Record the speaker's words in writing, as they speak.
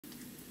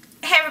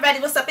Hey everybody,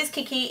 what's up? It's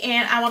Kiki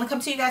and I want to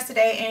come to you guys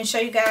today and show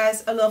you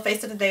guys a little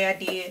face of the day I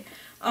did.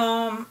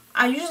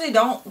 I usually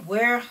don't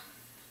wear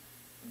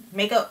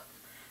makeup.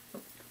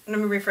 Let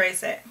me rephrase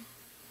that.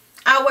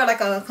 I wear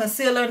like a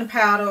concealer and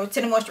powder,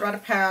 tinted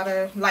moisturizer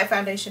powder, light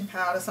foundation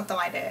powder, something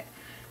like that.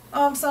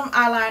 Some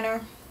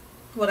eyeliner,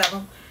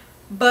 whatever.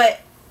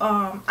 But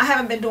I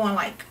haven't been doing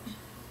like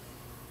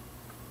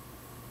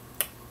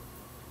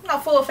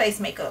full face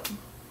makeup,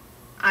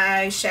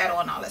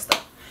 eyeshadow and all that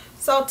stuff.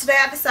 So today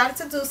I decided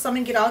to do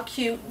something, get all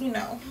cute, you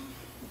know.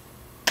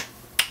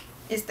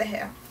 It's the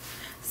hair.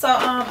 So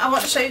I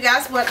want to show you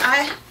guys what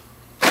I,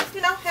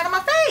 had on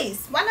my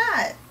face.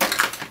 Why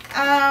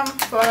not?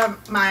 For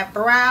my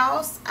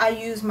brows, I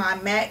use my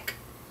MAC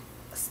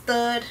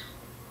Stud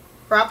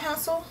brow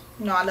pencil.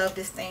 You know I love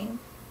this thing.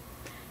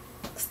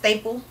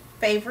 Staple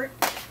favorite.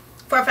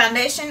 For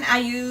foundation, I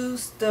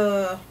use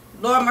the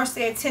Laura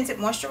Mercier Tinted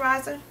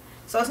Moisturizer.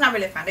 So it's not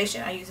really a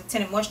foundation. I use a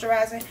tinted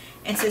moisturizer.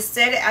 And to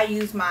set it, I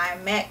use my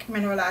MAC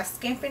Mineralized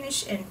Skin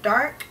Finish in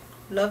dark.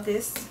 Love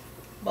this.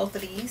 Both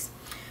of these.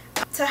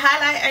 To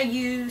highlight, I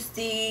use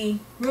the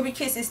Ruby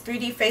Kisses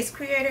 3D Face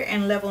Creator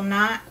in level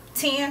 10.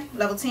 To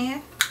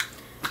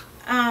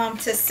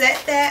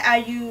set that, I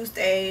used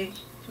a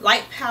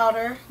light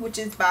powder, which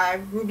is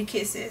by Ruby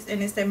Kisses.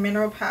 And it's the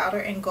mineral powder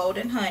in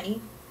Golden Honey,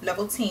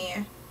 level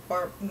 10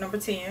 or number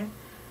 10.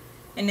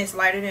 And it's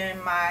lighter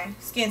than my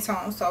skin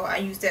tone, so I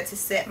use that to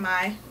set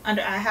my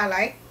under eye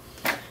highlight.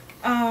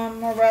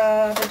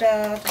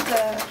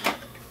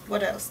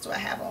 What else do I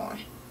have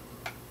on?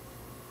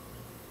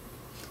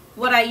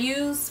 What I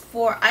used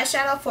for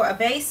eyeshadow for a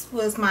base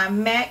was my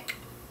MAC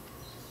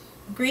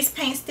Grease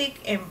Paint Stick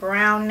in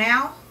Brown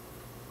Now.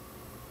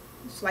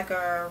 It's like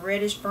a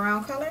reddish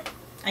brown color.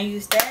 I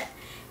used that.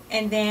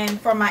 And then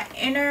for my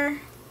inner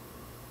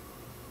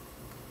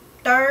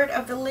third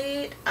of the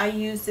lid, I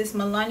use this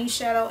Milani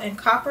shadow in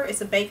Copper.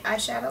 It's a baked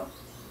eyeshadow.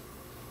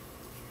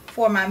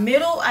 For my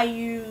middle, I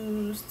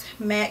used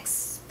MAC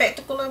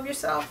Spectacle of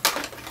Yourself.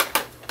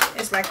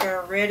 It's like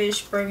a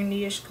reddish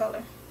burgundy-ish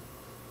color.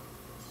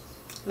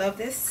 Love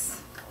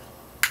this.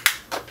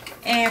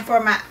 And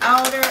for my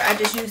outer, I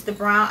just used the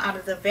brown out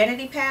of the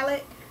Vanity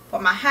palette. For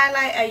my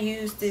highlight, I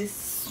used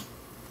this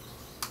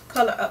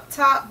color up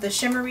top, the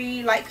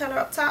shimmery light color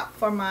up top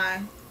for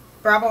my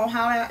brow bone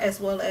highlight, as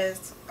well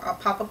as a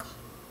pop of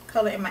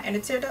color in my inner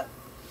tear duct,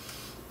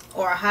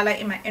 or a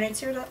highlight in my inner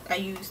tear duct. I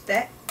use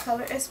that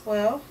color as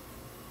well.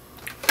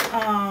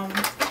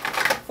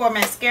 For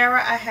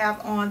mascara, I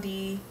have on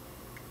the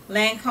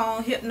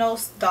Lancome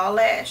Hypnose Doll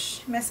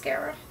Lash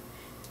mascara,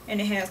 and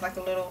it has like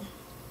a little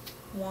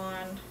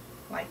one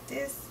like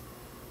this,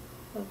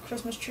 little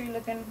Christmas tree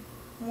looking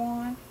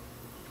one.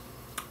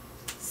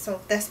 So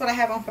that's what I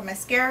have on for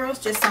mascaras,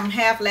 just some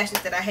half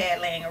lashes that I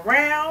had laying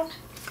around.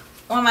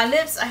 On my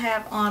lips, I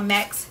have on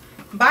MAC's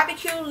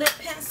BBQ Lip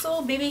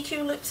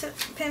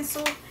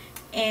Pencil,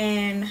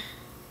 and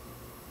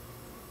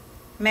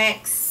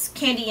MAC's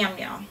Candy Yum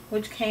Yum,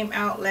 which came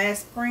out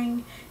last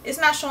spring. It's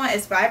not showing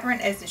as vibrant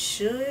as it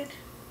should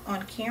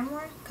on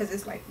camera because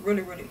it's like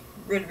really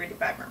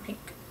vibrant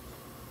pink.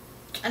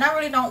 And I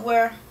really don't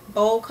wear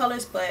bold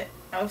colors, but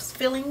I was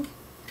feeling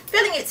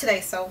it today,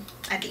 so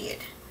I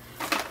did.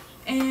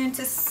 And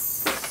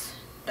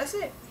that's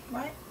it,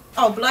 right?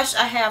 Oh, blush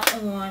I have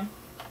on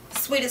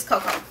Sweetest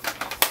Cocoa.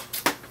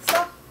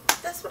 So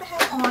that's what I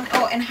have on.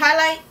 Oh, and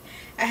highlight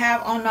I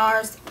have on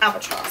NARS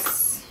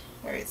Albatross.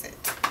 Where is it?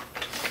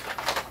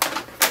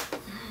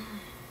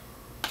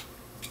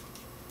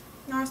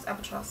 NARS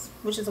Albatross,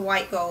 which is a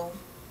white gold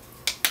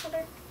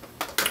color.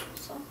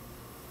 So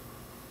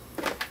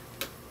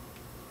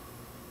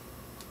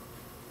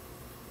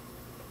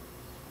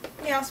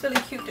yeah, I was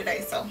feeling cute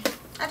today, so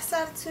I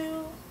decided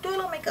to do a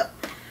little makeup.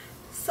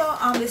 So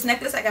this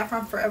necklace I got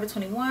from Forever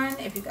 21.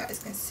 If you guys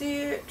can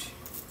see it,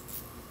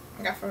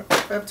 I got from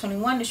Forever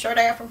 21. The shirt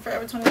I got from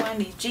Forever 21.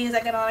 These jeans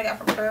I got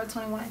from Forever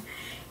 21.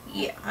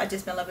 Yeah, I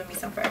just been loving me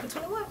some Forever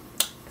 21.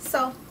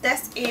 So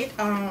that's it.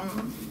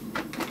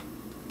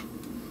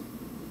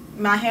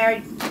 My hair,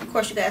 of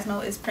course you guys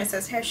know, is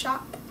Princess Hair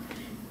Shop.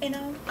 And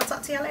I'll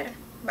talk to y'all later.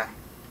 Bye.